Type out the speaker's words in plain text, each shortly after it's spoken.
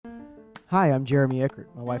Hi, I'm Jeremy Eckert.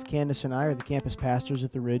 My wife Candace and I are the campus pastors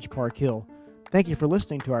at the Ridge Park Hill. Thank you for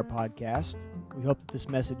listening to our podcast. We hope that this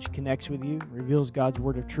message connects with you, reveals God's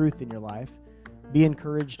word of truth in your life. Be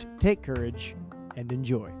encouraged, take courage, and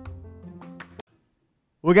enjoy.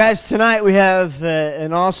 Well, guys, tonight we have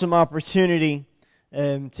an awesome opportunity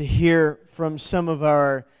to hear from some of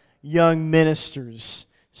our young ministers.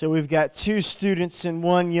 So we've got 2 students and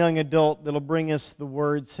 1 young adult that'll bring us the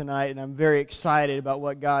word tonight, and I'm very excited about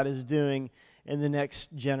what God is doing in the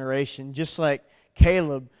next generation. Just like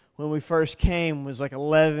Caleb, when we first came, was like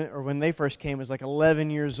 11, or when they first came, was like 11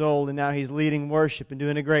 years old, and now he's leading worship and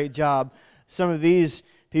doing a great job. Some of these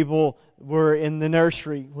people were in the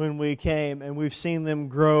nursery when we came, and we've seen them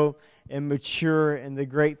grow and mature in the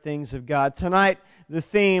great things of God. Tonight, the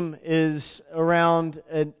theme is around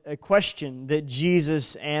a question that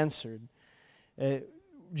Jesus answered.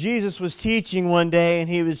 Jesus was teaching one day, and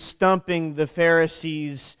he was stumping the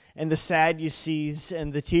Pharisees and the Sadducees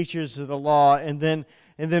and the teachers of the law. And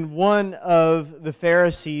then one of the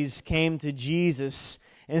Pharisees came to Jesus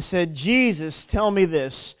and said, "Jesus, tell me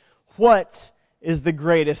this, what is the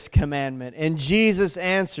greatest commandment?" And Jesus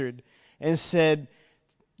answered and said,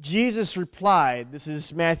 Jesus replied, this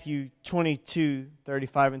is Matthew 22,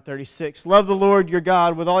 35 and 36, "Love the Lord your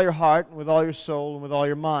God with all your heart, and with all your soul, and with all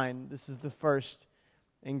your mind. This is the first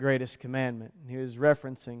and greatest commandment." And he was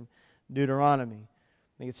referencing Deuteronomy.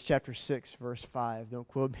 I think it's chapter 6, verse 5. Don't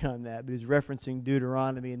quote me on that. But he's referencing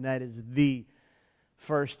Deuteronomy, and that is the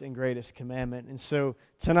first and greatest commandment. And so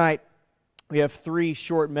tonight, we have 3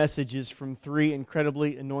 short messages from 3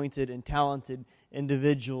 incredibly anointed and talented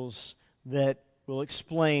individuals that will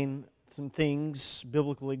explain some things,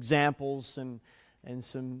 biblical examples, and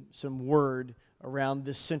some word around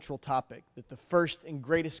this central topic, that the first and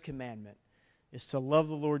greatest commandment is to love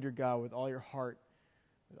the Lord your God with all your heart,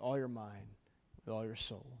 with all your mind, with all your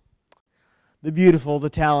soul. The beautiful, the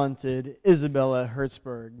talented Isabella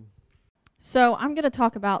Herzberg. So I'm going to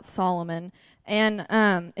talk about Solomon. And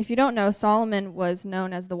if you don't know, Solomon was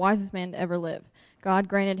known as the wisest man to ever live. God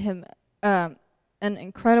granted him an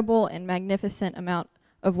incredible and magnificent amount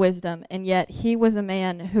of wisdom, and yet he was a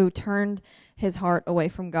man who turned his heart away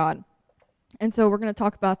from God. And so we're going to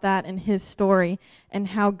talk about that in his story and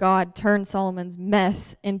how God turned Solomon's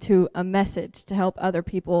mess into a message to help other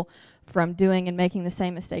people from doing and making the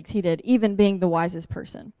same mistakes he did, even being the wisest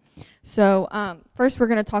person. So first we're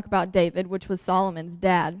going to talk about David, which was Solomon's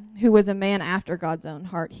dad, who was a man after God's own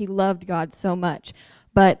heart. He loved God so much,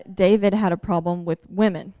 but David had a problem with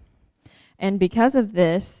women. And because of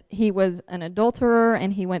this, he was an adulterer,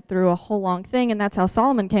 and he went through a whole long thing, and that's how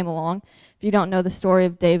Solomon came along. If you don't know the story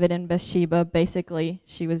of David and Bathsheba, basically,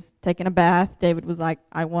 she was taking a bath. David was like,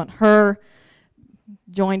 I want her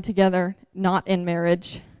joined together, not in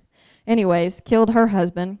marriage. Anyways, killed her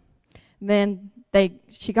husband. Then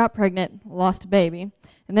she got pregnant, lost a baby,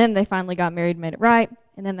 and then they finally got married, made it right,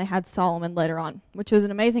 and then they had Solomon later on, which was an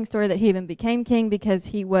amazing story that he even became king because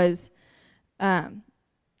he was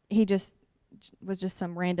just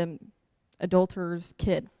some random adulterer's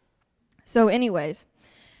kid. So anyways,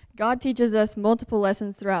 God teaches us multiple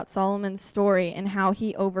lessons throughout Solomon's story and how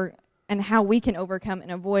we can overcome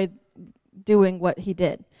and avoid doing what he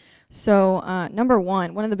did. So number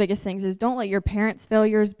one of the biggest things is don't let your parents'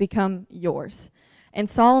 failures become yours. And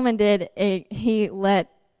Solomon he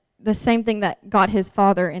let the same thing that got his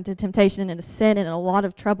father into temptation and into sin and in a lot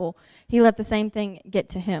of trouble, he let the same thing get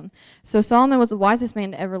to him. So Solomon was the wisest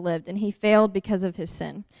man that ever lived, and he failed because of his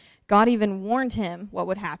sin. God even warned him what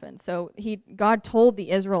would happen. So God told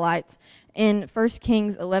the Israelites in 1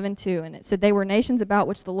 Kings 11:2, and it said, "They were nations about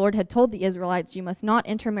which the Lord had told the Israelites, you must not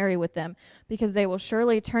intermarry with them, because they will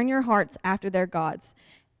surely turn your hearts after their gods.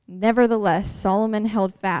 Nevertheless, Solomon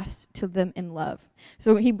held fast to them in love."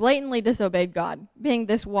 So he blatantly disobeyed God, being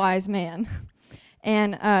this wise man.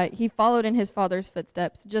 And he followed in his father's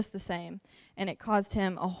footsteps just the same. And it caused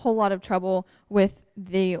him a whole lot of trouble with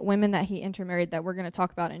the women that he intermarried that we're going to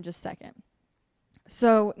talk about in just a second.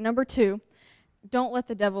 So number 2, don't let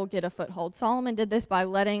the devil get a foothold. Solomon did this by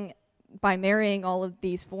marrying all of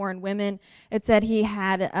these foreign women. It said he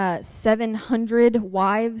had 700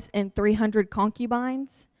 wives and 300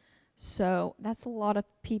 concubines. So that's a lot of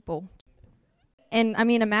people. And I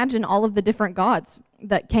mean, imagine all of the different gods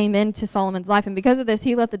that came into Solomon's life. And because of this,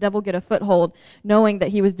 he let the devil get a foothold, knowing that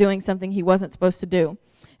he was doing something he wasn't supposed to do.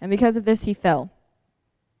 And because of this, he fell.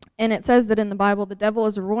 And it says that in the Bible, the devil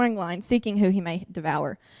is a roaring lion, seeking who he may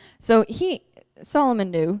devour. So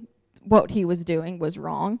Solomon knew what he was doing was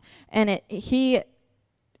wrong. And he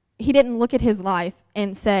didn't look at his life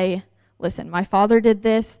and say, listen, my father did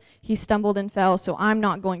this, he stumbled and fell, so I'm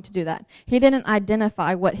not going to do that. He didn't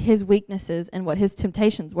identify what his weaknesses and what his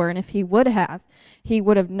temptations were, and if he would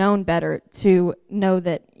have known better to know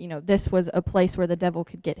that, this was a place where the devil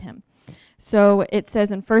could get him. So it says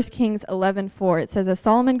in 1 Kings 11:4, it says, as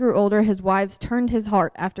Solomon grew older, his wives turned his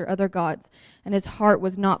heart after other gods, and his heart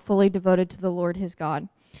was not fully devoted to the Lord his God,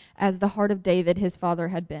 as the heart of David his father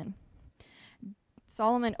had been.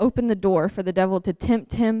 Solomon opened the door for the devil to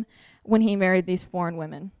tempt him when he married these foreign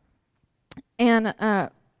women. And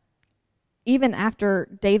even after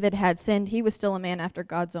David had sinned, he was still a man after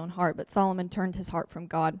God's own heart, but Solomon turned his heart from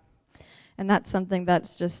God. And that's something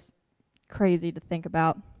that's just crazy to think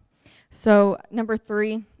about. So, number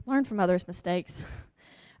 3, learn from others' mistakes.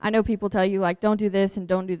 I know people tell you, don't do this and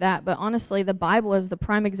don't do that, but honestly, the Bible is the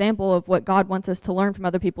prime example of what God wants us to learn from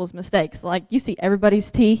other people's mistakes. You see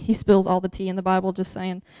everybody's tea. He spills all the tea in the Bible, just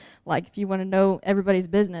saying. If you want to know everybody's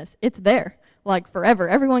business, it's there, forever.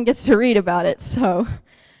 Everyone gets to read about it, so.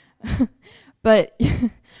 But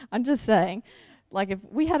I'm just saying, if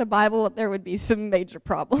we had a Bible, there would be some major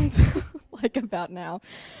problems, about now.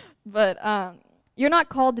 But, you're not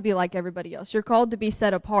called to be like everybody else. You're called to be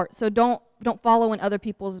set apart. So don't follow in other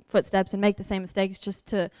people's footsteps and make the same mistakes just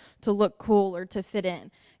to look cool or to fit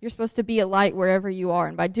in. You're supposed to be a light wherever you are.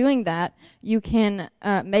 And by doing that, you can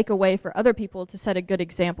make a way for other people to set a good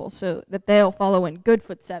example so that they'll follow in good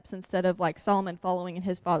footsteps instead of Solomon following in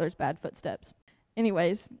his father's bad footsteps.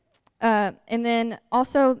 Anyways, and then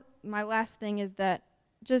also my last thing is that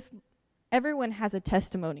just everyone has a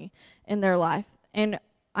testimony in their life. And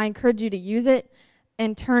I encourage you to use it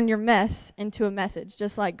and turn your mess into a message,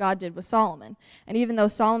 just like God did with Solomon. And even though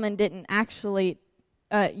Solomon didn't actually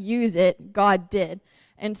use it, God did.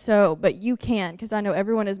 And so, but you can, because I know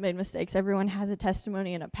everyone has made mistakes. Everyone has a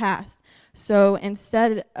testimony in a past. So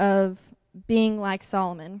instead of being like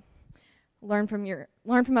Solomon, learn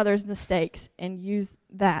from others' mistakes and use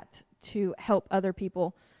that to help other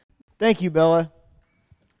people. Thank you, Bella.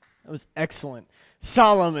 That was excellent.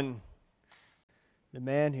 Solomon, the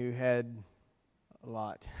man who had a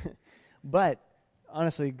lot. But,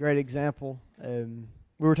 honestly, great example. We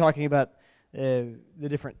were talking about the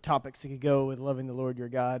different topics that could go with loving the Lord your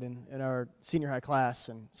God in our senior high class,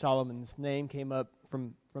 and Solomon's name came up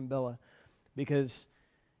from Bella because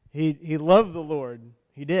he loved the Lord.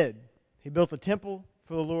 He did. He built a temple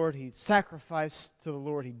for the Lord. He sacrificed to the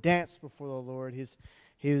Lord. He danced before the Lord.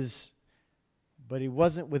 But he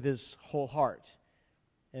wasn't with his whole heart.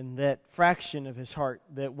 And that fraction of his heart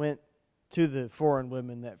that went to the foreign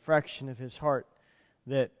women, that fraction of his heart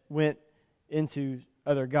that went into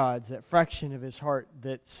other gods, that fraction of his heart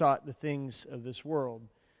that sought the things of this world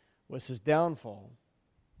was his downfall.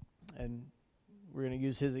 And we're going to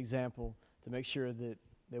use his example to make sure that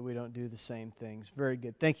we don't do the same things. Very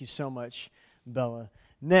good. Thank you so much, Bella.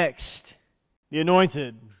 Next, the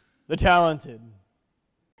anointed, the talented,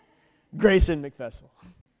 Grayson Meckfessel.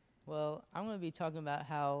 Well, I'm going to be talking about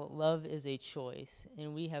how love is a choice,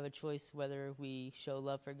 and we have a choice whether we show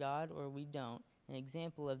love for God or we don't. An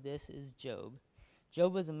example of this is Job.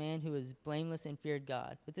 Job was a man who was blameless and feared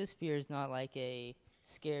God, but this fear is not like a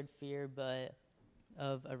scared fear, but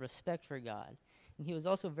of a respect for God. And he was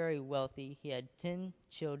also very wealthy. He had 10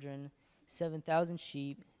 children, 7,000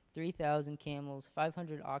 sheep, 3,000 camels,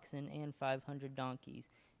 500 oxen, and 500 donkeys,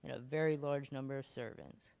 and a very large number of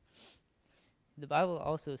servants. The Bible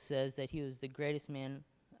also says that he was the greatest man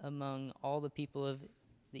among all the people of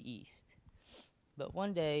the East. But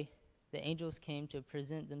one day, the angels came to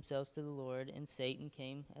present themselves to the Lord, and Satan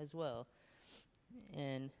came as well.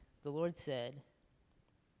 And the Lord said,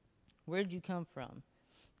 "Where did you come from?"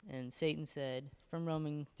 And Satan said, "From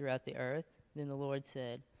roaming throughout the earth." Then the Lord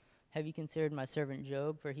said, "Have you considered my servant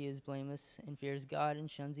Job? For he is blameless and fears God and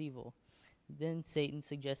shuns evil." Then Satan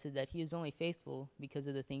suggested that he is only faithful because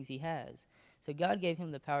of the things he has. So God gave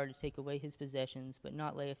him the power to take away his possessions, but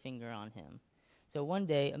not lay a finger on him. So one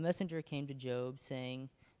day a messenger came to Job, saying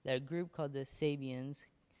that a group called the Sabeans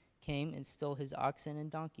came and stole his oxen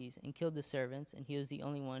and donkeys and killed the servants, and he was the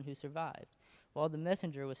only one who survived. While the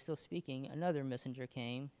messenger was still speaking, another messenger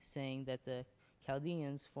came, saying that the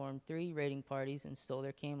Chaldeans formed 3 raiding parties and stole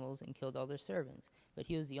their camels and killed all their servants, but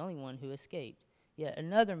he was the only one who escaped. Yet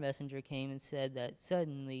another messenger came and said that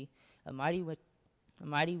suddenly a mighty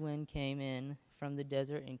wind came in from the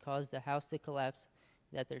desert and caused the house to collapse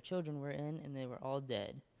that their children were in, and they were all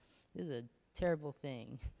dead. This is a terrible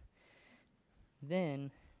thing.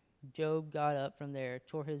 Then Job got up from there,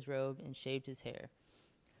 tore his robe, and shaved his hair.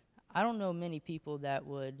 I don't know many people that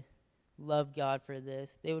would love God for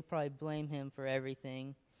this. They would probably blame him for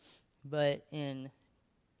everything. But in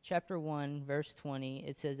chapter 1, verse 20,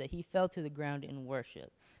 it says that he fell to the ground in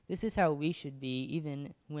worship. This is how we should be,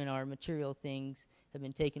 even when our material things have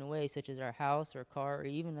been taken away, such as our house or car or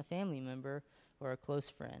even a family member or a close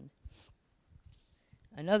friend.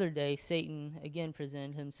 Another day, Satan again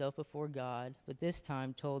presented himself before God, but this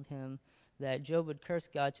time told him that Job would curse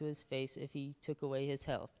God to his face if he took away his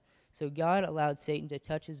health. So God allowed Satan to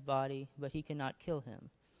touch his body, but he could not kill him.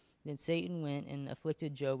 Then Satan went and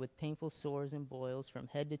afflicted Job with painful sores and boils from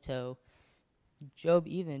head to toe. Job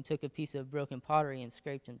even took a piece of broken pottery and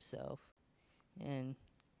scraped himself. And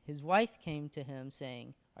his wife came to him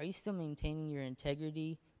saying, "Are you still maintaining your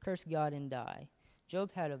integrity? Curse God and die."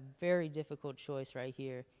 Job had a very difficult choice right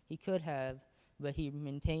here. He could have, but he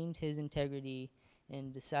maintained his integrity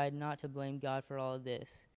and decided not to blame God for all of this.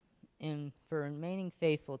 And for remaining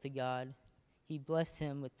faithful to God, he blessed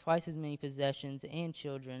him with twice as many possessions and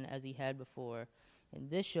children as he had before. And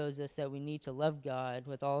this shows us that we need to love God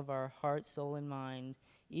with all of our heart, soul, and mind,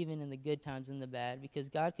 even in the good times and the bad, because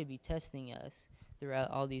God could be testing us throughout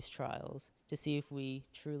all these trials to see if we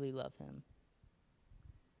truly love him.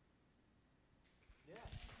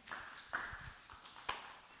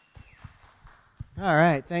 All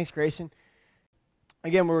right, thanks, Grayson.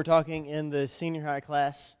 Again, we were talking in the senior high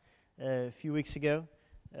class a few weeks ago,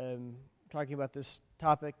 talking about this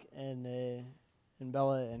topic, and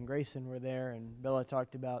Bella and Grayson were there, and Bella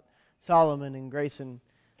talked about Solomon, and Grayson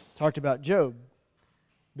talked about Job,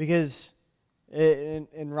 because,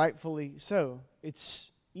 and rightfully so,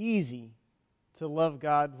 it's easy to love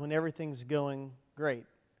God when everything's going great.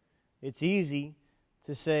 It's easy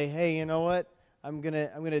to say, "Hey, you know what? I'm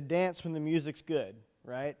gonna dance when the music's good,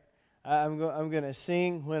 right? I'm gonna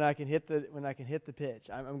sing when I can hit the pitch.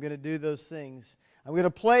 I'm gonna do those things. I'm gonna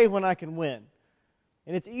play when I can win."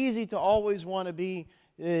 And it's easy to always want to be.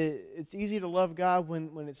 It's easy to love God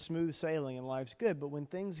when it's smooth sailing and life's good. But when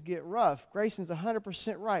things get rough, Grayson's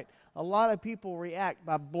 100% right. A lot of people react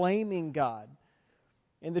by blaming God.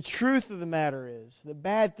 And the truth of the matter is that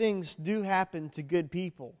bad things do happen to good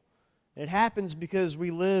people. It happens because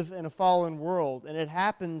we live in a fallen world, and it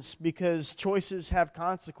happens because choices have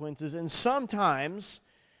consequences, and sometimes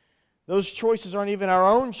those choices aren't even our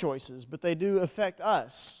own choices, but they do affect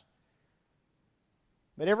us.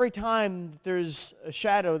 But every time that there's a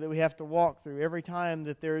shadow that we have to walk through, every time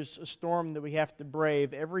that there's a storm that we have to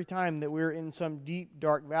brave, every time that we're in some deep,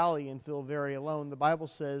 dark valley and feel very alone, the Bible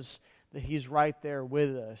says that He's right there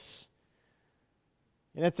with us.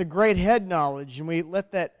 And that's a great head knowledge, and we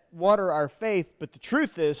let that water our faith, but the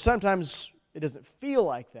truth is, sometimes it doesn't feel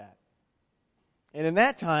like that. And in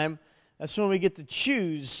that time, that's when we get to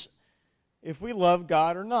choose if we love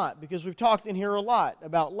God or not, because we've talked in here a lot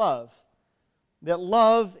about love, that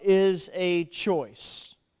love is a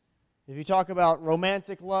choice. If you talk about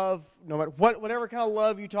romantic love, no matter whatever kind of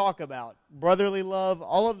love you talk about, brotherly love,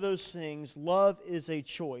 all of those things, love is a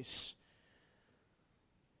choice.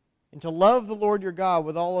 And to love the Lord your God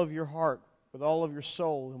with all of your heart, with all of your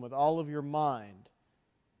soul, and with all of your mind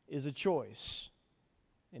is a choice.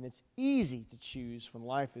 And it's easy to choose when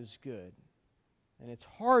life is good. And it's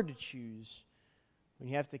hard to choose when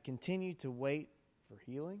you have to continue to wait for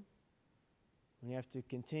healing, when you have to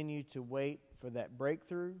continue to wait for that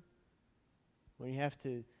breakthrough, when you have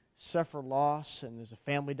to suffer loss and there's a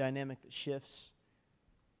family dynamic that shifts.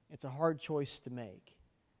 It's a hard choice to make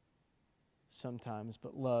sometimes,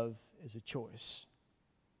 but love is a choice.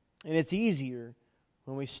 And it's easier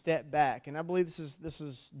when we step back. And I believe this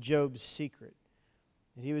is Job's secret,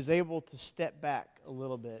 that he was able to step back a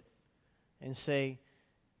little bit and say,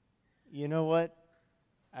 you know what?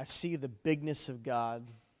 I see the bigness of God,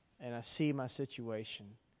 and I see my situation,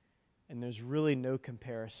 and there's really no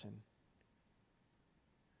comparison,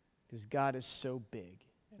 because God is so big,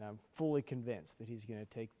 and I'm fully convinced that He's going to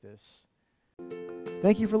take this.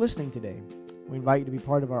 Thank you for listening today. We invite you to be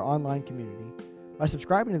part of our online community by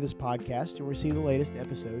subscribing to this podcast. You'll receive the latest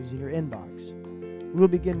episodes in your inbox. We will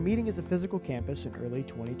begin meeting as a physical campus in early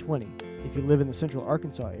 2020. If you live in the Central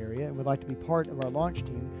Arkansas area and would like to be part of our launch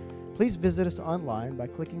team, please visit us online by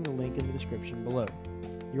clicking the link in the description below.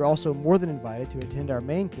 You're also more than invited to attend our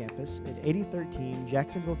main campus at 8013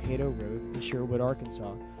 Jacksonville-Cato Road in Sherwood,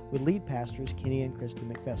 Arkansas, with lead pastors Kenny and Krista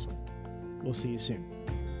Meckfessel. We'll see you soon.